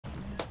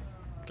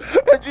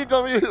And she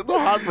told me the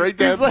hot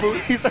breakdance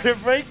move. He started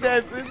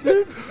breakdancing,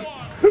 dude.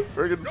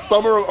 Friggin'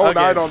 summer of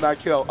 09 on that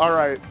kill. All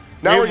right.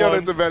 Now we're going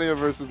into Venia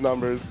versus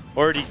numbers.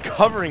 Already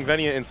covering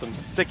Venia in some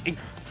sick ink.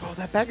 Bro,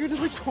 that backer did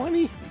like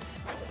 20.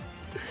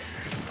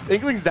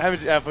 Inkling's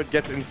damage output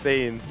gets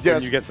insane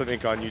when you get some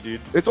ink on you, dude.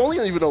 It's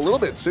only even a little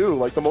bit, too.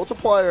 Like, the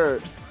multiplier,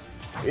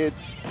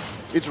 it's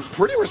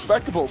pretty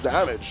respectable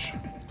damage.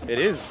 It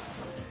is.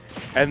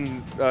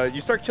 And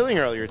you start killing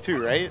earlier,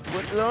 too, right?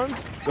 With it on?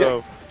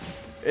 So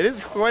it is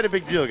quite a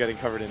big deal getting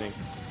covered in ink.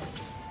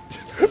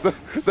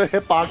 The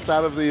hitbox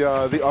out of the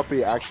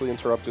uppie actually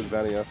interrupted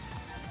Venia.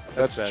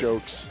 That's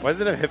jokes. Why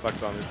does it have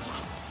hitbox on it?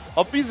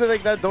 Uppies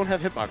like that don't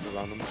have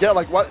hitboxes on them. Yeah,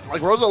 like what?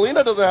 Like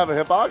Rosalina doesn't have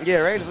a hitbox?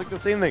 Yeah, right? It's like the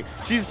same thing.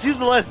 She's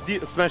the last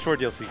Smash 4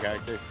 DLC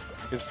character.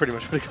 Is pretty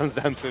much what it comes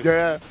down to.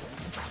 Yeah.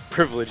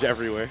 Privilege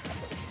everywhere.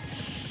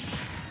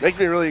 Makes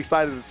me really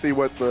excited to see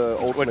what the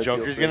ultimate What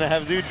Joker's DLC. gonna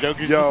have, dude?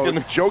 Joker's just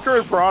gonna... Joker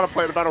and Piranha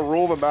playing about to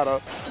rule the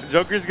meta.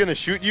 Joker's gonna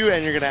shoot you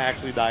and you're gonna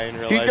actually die in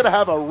real life. He's gonna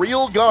have a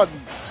real gun.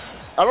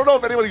 I don't know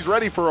if anybody's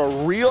ready for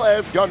a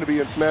real-ass gun to be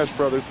in Smash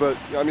Brothers, but,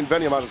 I mean,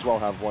 Venia might as well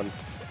have one.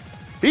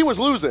 He was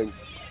losing.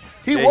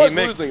 He was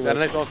losing Had a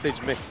this. nice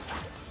off-stage mix.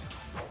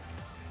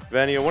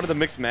 Venia, one of the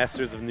mix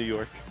masters of New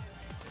York.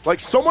 Like,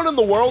 someone in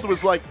the world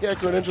was like, yeah,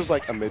 Greninja's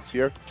like a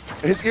mid-tier.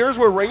 His ears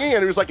were ringing,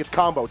 and he was like, it's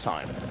combo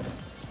time.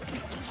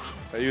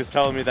 He was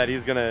telling me that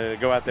he's gonna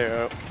go out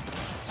there,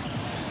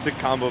 sick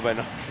combo by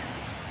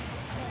numbers.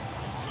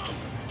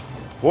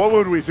 What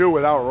would we do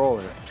without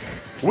rolling?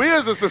 We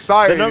as a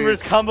society... The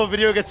numbers combo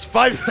video gets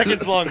 5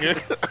 seconds longer.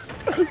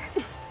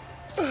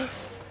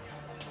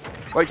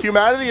 Like,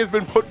 humanity has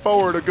been put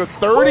forward a good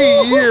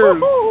 30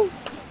 years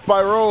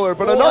by Roller,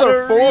 but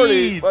another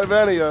 40 by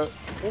Venia.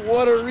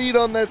 What a read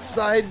on that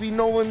side B.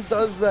 No one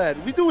does that.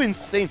 We do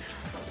insane.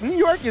 New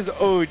York is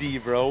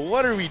OD, bro.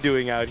 What are we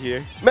doing out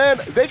here?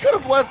 Man, they could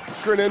have left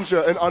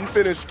Greninja an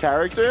unfinished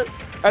character,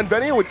 and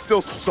Venia would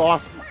still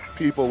sauce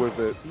people with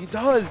it. He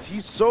does.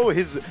 His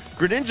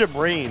Greninja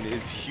brain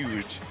is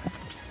huge.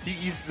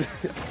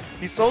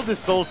 He sold his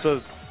soul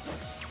to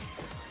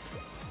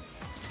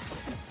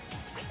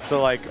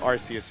like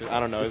Arceus.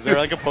 I don't know. Is there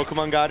like a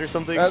Pokemon god or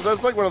something?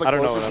 That's like one of the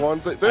closest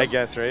ones. I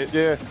guess, right?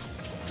 Yeah.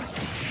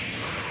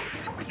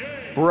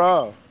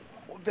 Bruh.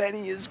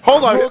 Venia's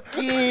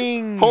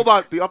cooking. Hold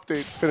on. The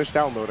update finished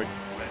downloading.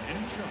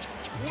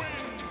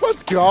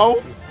 Let's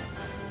go.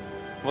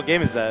 What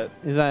game is that?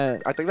 Is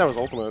that? I think that was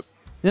Ultimate.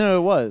 No,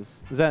 it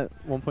was. Is that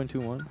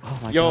 1.21? Oh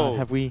my god,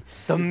 have we...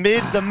 The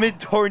mid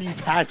tourney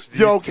patch, dude.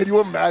 Yo, can you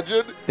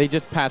imagine? They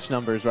just patched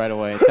numbers right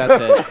away.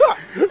 That's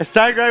it.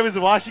 Side guy was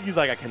watching, he's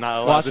like, I cannot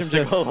allow this to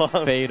go just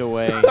on. fade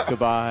away.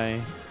 Goodbye.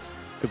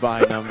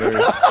 Goodbye,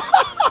 numbers.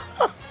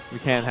 We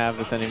can't have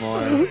this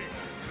anymore. You're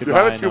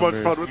Goodbye, having too much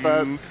fun with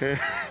that.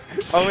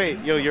 Oh wait,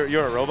 yo,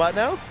 you're a robot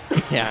now?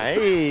 Yeah.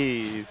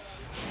 Nice.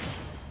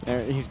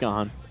 There, he's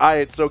gone. All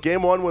right, so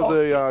game one was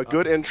a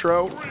good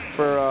intro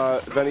for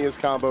Venia's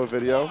combo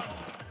video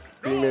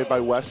being made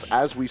by Wes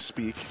as we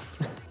speak.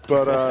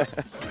 But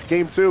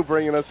game two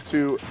bringing us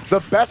to the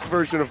best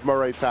version of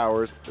Murray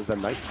Towers, the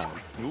nighttime.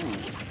 Ooh.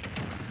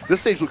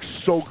 This stage looks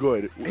so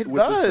good with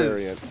this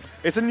variant.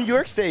 It's a New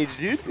York stage,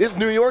 dude. It's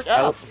New York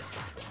F.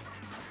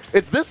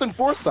 It's this and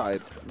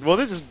Foresight. Well,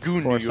 this is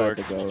Goon New York.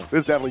 This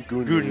is definitely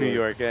Goon New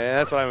York. Yeah,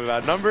 that's what I'm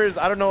about. Numbers,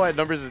 I don't know what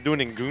Numbers is doing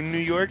in Goon New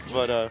York,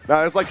 but...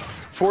 No, it's like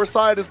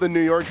Foresight is the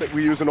New York that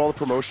we use in all the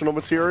promotional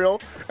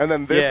material, and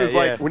then this is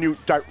like when you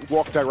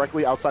walk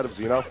directly outside of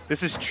Xeno.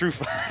 This is true.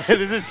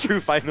 This is true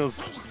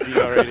finals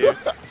Xeno right here.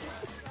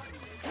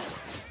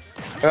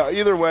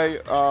 Either way,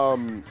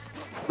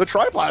 the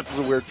Triplats is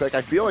a weird pick.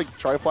 I feel like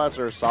Triplats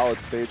are a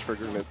solid stage for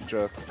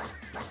Greninja.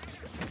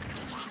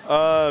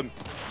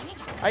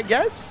 I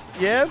guess,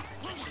 yeah.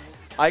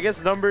 I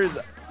guess Numbers.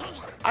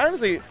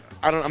 Honestly,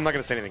 I'm not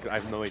gonna say anything. I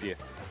have no idea.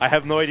 I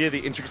have no idea the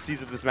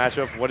intricacies of this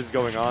matchup. What is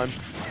going on?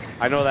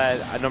 I know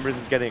that Numbers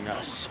is getting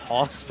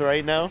sauced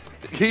right now.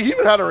 He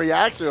even had a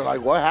reaction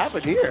like, "What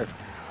happened here?"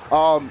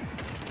 Another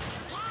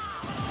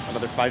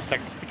 5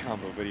 seconds to the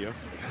combo video.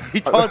 He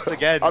taunts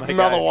again.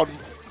 Another one.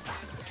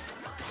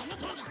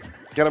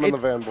 Get him in the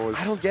van, boys.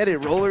 I don't get it.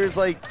 Roller is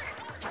like,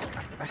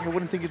 I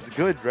wouldn't think it's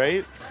good,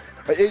 right?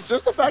 It's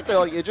just the fact that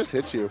like it just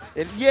hits you.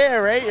 Yeah,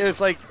 right.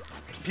 It's like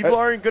people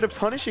aren't good at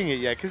punishing it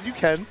yet, because you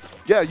can.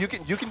 Yeah, you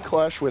can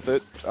clash with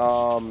it.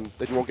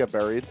 That you won't get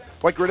buried.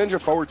 Like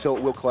Greninja forward tilt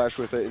will clash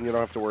with it, and you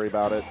don't have to worry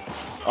about it.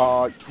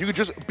 You could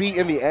just be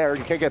in the air.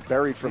 You can't get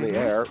buried from the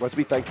air. Let's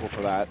be thankful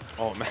for that.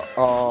 Oh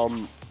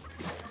man.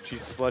 She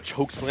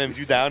choke slams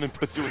you down and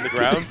puts you in the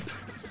ground.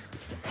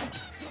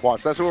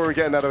 Watch, that's what we're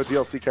getting out of a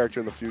DLC character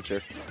in the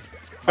future.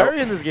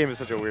 Barry in this game is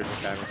such a weird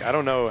mechanic. I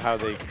don't know how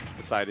they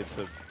decided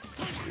to.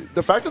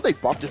 The fact that they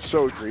buffed it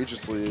so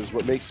egregiously is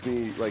what makes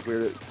me like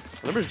weird.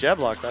 Numbers jab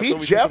locked. He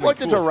jab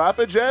locked into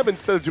rapid jab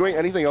instead of doing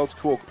anything else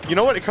cool. You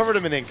know what? It covered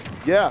him in ink.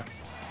 Yeah.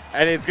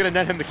 And it's going to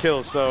net him the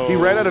kill, so... He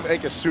ran out of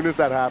ink as soon as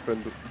that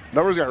happened.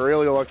 Numbers got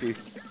really lucky.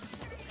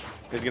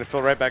 He's going to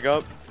fill right back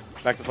up.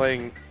 Back to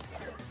playing...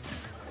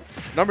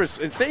 Numbers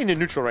insane in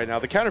neutral right now.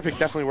 The counter pick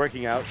definitely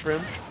working out for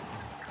him.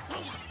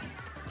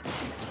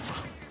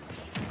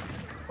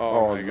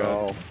 Oh my god.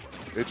 no.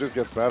 It just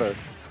gets better.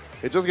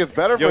 It just gets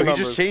better Yo, for he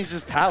numbers. just changed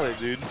his palette,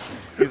 dude.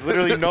 He's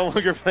literally no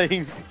longer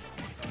playing.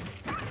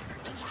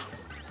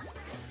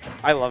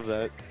 I love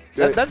that.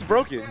 Yeah. That's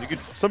broken. You could.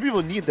 Some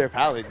people need their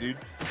palette, dude.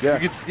 Yeah. You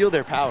could steal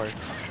their power.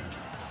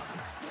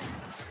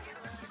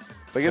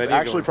 Like, it's Venia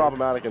actually going.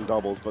 problematic in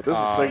doubles, but this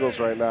is singles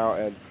right now,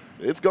 and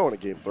it's going to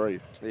game 3.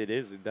 It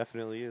is. It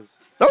definitely is.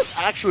 That was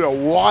actually a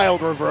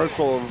wild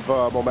reversal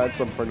of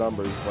momentum for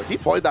numbers. Like, he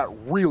played that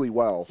really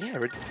well.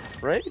 Yeah,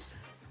 right?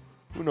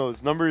 Who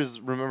knows?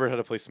 Numbers remember how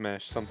to play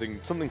Smash. Something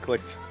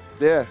clicked.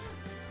 Yeah.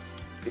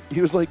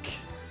 He was like,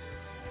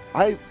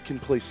 I can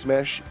play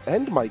Smash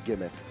and my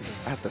gimmick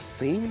at the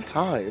same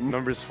time.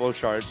 Numbers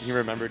flowchart. He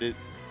remembered it.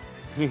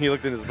 He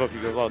looked in his book. He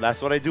goes, "Oh,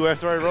 that's what I do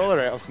after I roll. All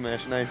right, I'll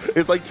smash. Nice."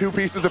 It's like 2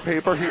 pieces of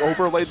paper. He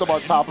overlaid them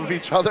on top of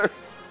each other.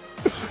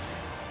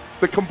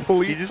 The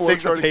complete He just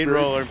takes a flowchart paint experience.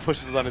 roller and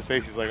pushes it on his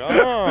face. He's like,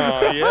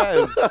 "Oh,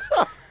 yes,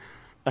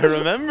 I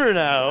remember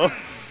now."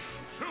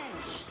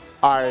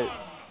 All right,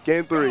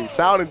 game 3,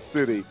 Town and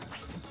City.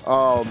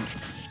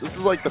 This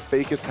is like the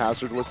fakest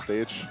hazardless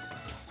stage.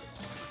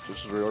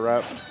 Which is real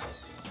rap.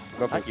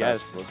 Nothing's guess.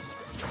 hazardless.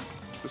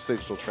 This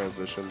stage still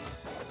transitions.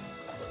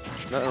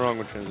 Nothing wrong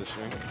with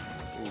transitioning.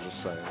 I'm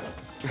just saying.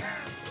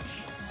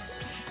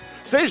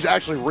 Stage is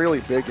actually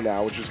really big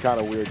now, which is kind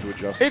of weird to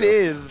adjust It to.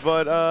 is,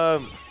 but I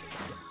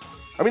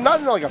mean, not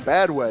in like a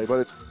bad way, but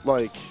it's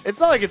like. it's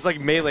not like it's like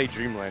Melee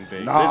Dreamland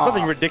big. Nah. There's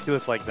something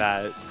ridiculous like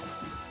that.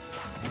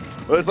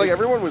 But it's like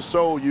everyone was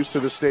so used to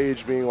the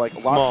stage being like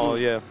Small, lots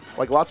of, yeah.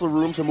 like lots of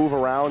room to move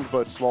around,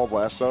 but small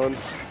blast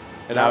zones.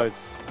 And now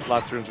it's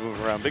lots of room to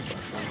move around big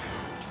blast zones.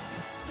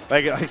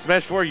 Like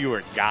Smash 4, you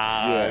were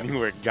gone. Yeah. You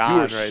were gone You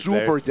were right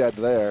super dead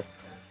there.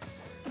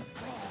 there.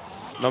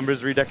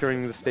 Numbers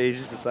redecorating the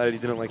stages, decided he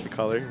didn't like the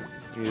color.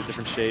 He needed a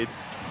different shade.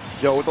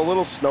 Yo, with the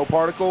little snow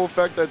particle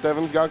effect that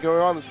Devin's got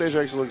going on, the stage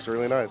actually looks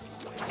really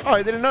nice. Oh,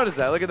 I didn't notice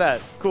that. Look at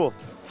that. Cool.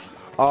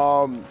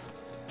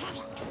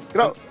 You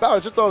know, I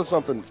just thought of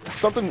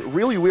something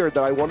really weird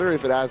that I wonder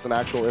if it has an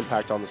actual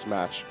impact on this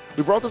match.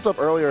 We brought this up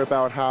earlier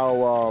about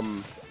how,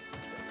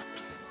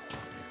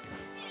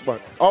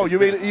 what? Oh, you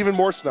made it even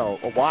more snow.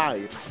 Oh,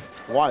 why?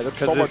 Why? That's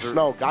so 'Cause much it's-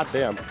 snow. God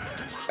damn.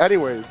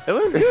 Anyways. It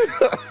looks good.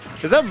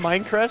 Is that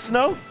Minecraft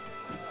snow?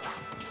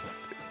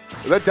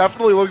 That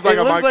definitely looks like It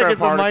a looks Minecraft like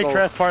it's particle. a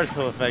Minecraft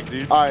particle effect,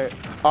 dude. All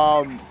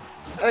right.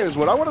 Anyways,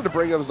 what I wanted to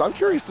bring up is I'm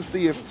curious to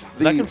see if Does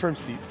that confirm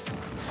Steve?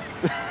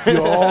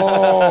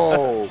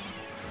 Yo!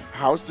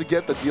 How's to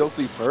get the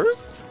DLC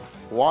first?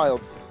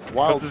 Wild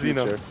does he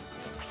know? future.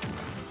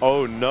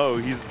 Oh no,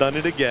 he's done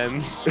it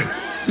again.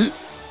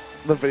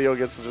 The video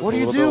gets just What a do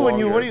you little do bit when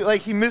you? longer. What do you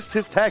like? He missed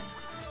his tech.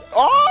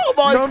 Oh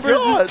my Numbers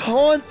god! is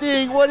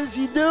taunting. What is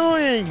he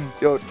doing?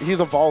 Yo, he's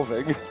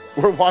evolving.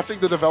 We're watching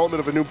the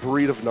development of a new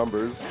breed of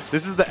Numbers.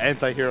 This is the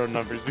anti-hero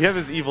Numbers. We have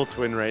his evil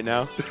twin right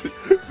now.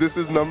 This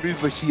is Numbies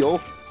the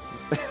heel.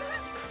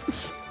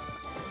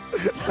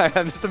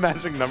 I'm just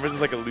imagining Numbers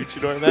as like a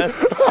luchador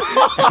mask.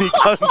 And he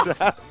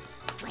comes out.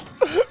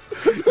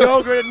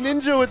 Yo,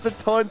 Greninja with the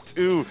taunt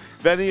too.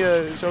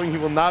 Venia showing he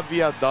will not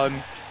be outdone.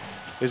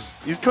 He's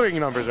cooking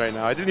Numbers right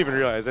now. I didn't even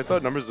realize. I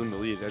thought Numbers was in the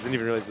lead. I didn't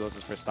even realize he lost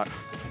his first stock.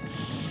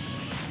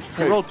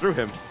 He Hey. rolled through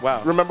him.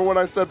 Wow. Remember when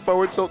I said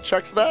forward tilt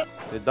checks that?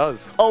 It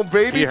does. Oh,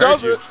 baby, He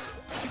does heard you. it.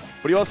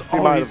 But he also. He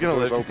Oh, might he's have gonna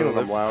was live. He's open gonna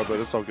and live. I'm loud, but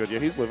it's all good. Yeah,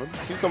 he's living.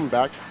 He's coming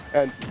back.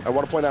 And I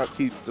want to point out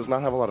he does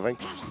not have a lot of ink.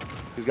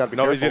 He's got to be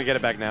No, careful. he's gonna get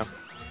it back now.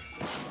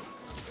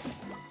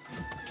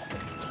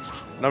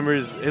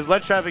 Numbers. His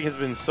ledge trapping has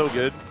been so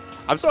good.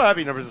 I'm so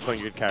happy Numbers is playing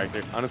a good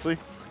character. Honestly,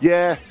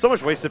 Yeah. so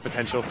much wasted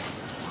potential.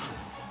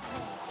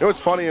 You know what's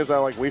funny is that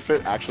like Wii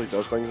Fit actually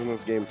does things in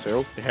this game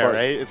too. Yeah,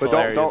 right? It's but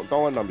hilarious.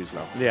 don't let Numbies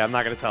know. Yeah, I'm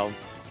not gonna tell him.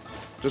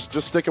 Just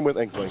stick him with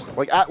Inkling.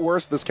 Like at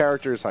worst, this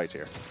character is high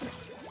tier.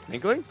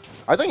 Inkling?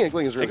 I think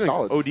Inkling is really Inkling's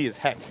solid. OD as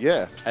heck.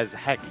 Yeah. As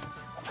heck.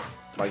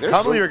 Like there's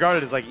Commonly some,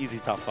 regarded as like easy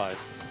top 5.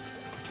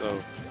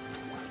 So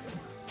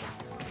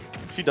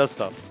she does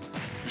stuff.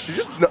 she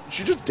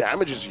just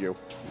damages you,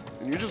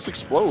 and you just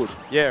explode.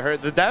 Yeah,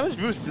 the damage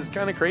boost is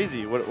kind of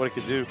crazy. What it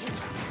could do.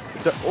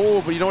 It's a,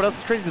 oh, but you know what else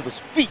is crazy?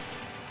 Those feet.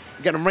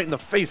 You got him right in the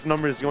face.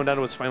 Numbers going down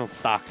to his final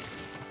stock.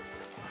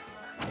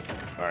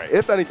 All right.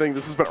 If anything,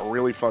 this has been a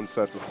really fun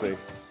set to see.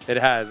 It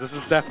has. This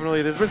is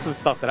definitely. There's been some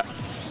stuff that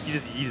he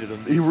just yeeted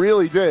him. He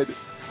really did.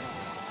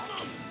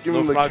 Give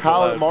him No the frogs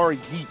allowed. calamari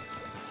yeet.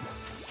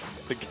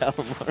 The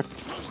calamari.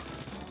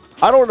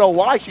 I don't know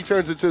why she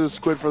turns into the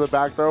squid for the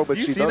back throw, but Do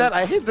you she see does. that?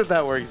 I hate that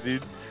that works,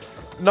 dude.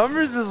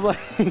 Numbers is like.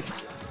 This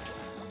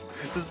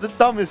is the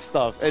dumbest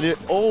stuff, and it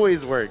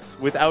always works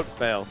without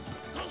fail.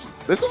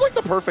 This is like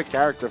the perfect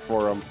character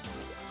for him.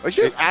 Like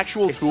she has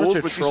actual It's tools, such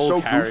a but she's troll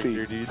so character,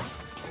 goofy. dude.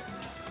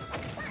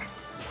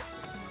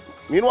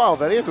 Meanwhile,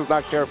 Venia does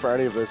not care for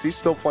any of this. He's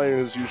still playing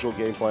his usual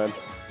game plan.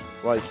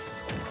 Like,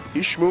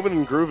 he's schmoving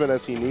and grooving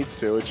as he needs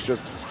to. It's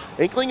just,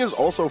 Inkling is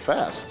also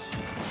fast.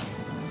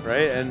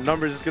 Right? And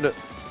Numbers is gonna.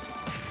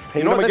 Paint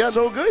You know, him that's again.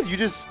 so good. You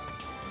just.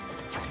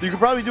 You could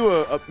probably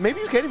do maybe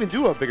you can't even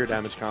do a bigger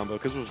damage combo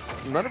because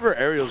none of her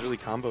aerials really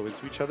combo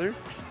into each other.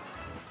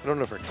 I don't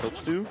know if her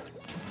tilts do.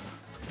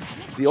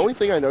 The only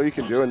thing I know you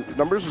can do, and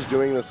Numbers was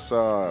doing this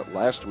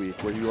last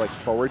week, where you like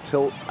forward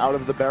tilt out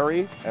of the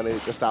berry, and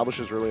it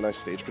establishes really nice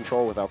stage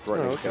control without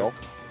threatening kill.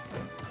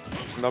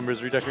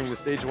 Numbers redecorating the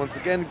stage once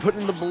again,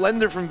 putting the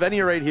blender from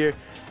Venia right here.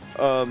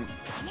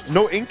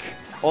 No ink.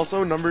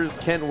 Also, Numbers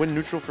can't win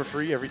neutral for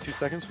free every 2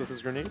 seconds with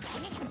his grenade.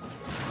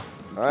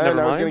 All right,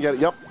 now he's gonna get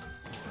it. Yep.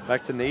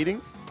 Back to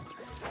nading.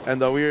 And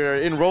we are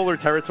in roller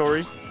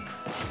territory.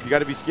 You got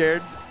to be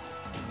scared.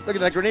 Look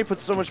at that grenade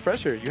puts so much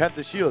pressure. You have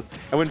to shield.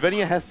 And when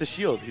Venia has to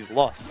shield, he's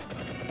lost.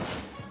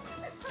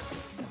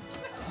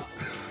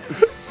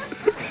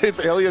 It's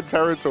alien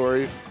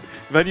territory.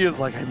 Venia's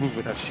like, I move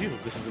without shield.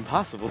 This is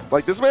impossible.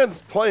 Like, this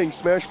man's playing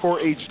Smash 4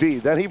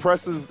 HD. Then he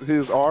presses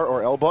his R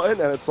or L button,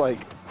 and it's like,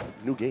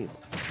 new game.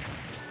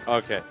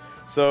 Okay.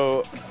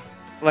 So,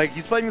 like,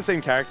 he's playing the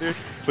same character,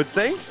 but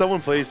saying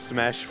someone plays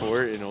Smash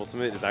 4 in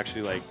Ultimate is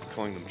actually like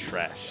calling them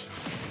trash.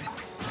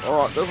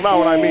 Oh, that's not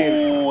what I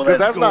mean. Ooh,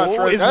 That's not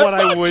true. Is That's what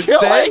I not would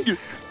killing. say.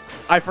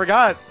 I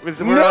forgot.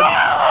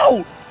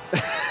 No!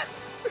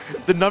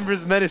 The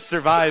Numbers menace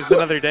survives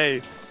another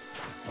day.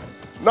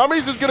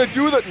 Nummies is going to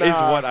do that now.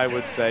 Is what I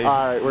would say.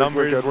 All right,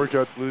 we're good. We're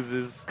good.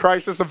 Loses.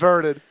 Crisis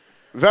averted.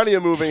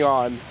 Venia moving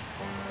on.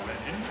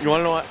 You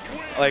want to know what?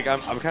 Like, I'm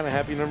kind of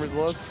happy Numbers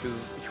lost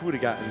because he would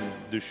have gotten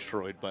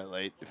destroyed by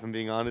Light, if I'm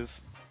being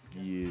honest.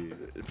 Yeah.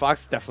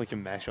 Fox definitely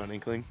can mash on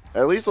Inkling.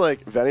 At least,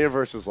 like, Venia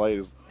versus Light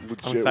is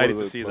legit. I'm excited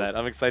to see that.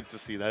 I'm excited to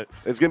see that.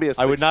 It's going to be a 6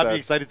 I would not set. be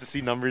excited to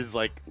see Numbers,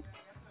 like...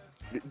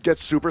 Get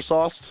super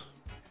sauced.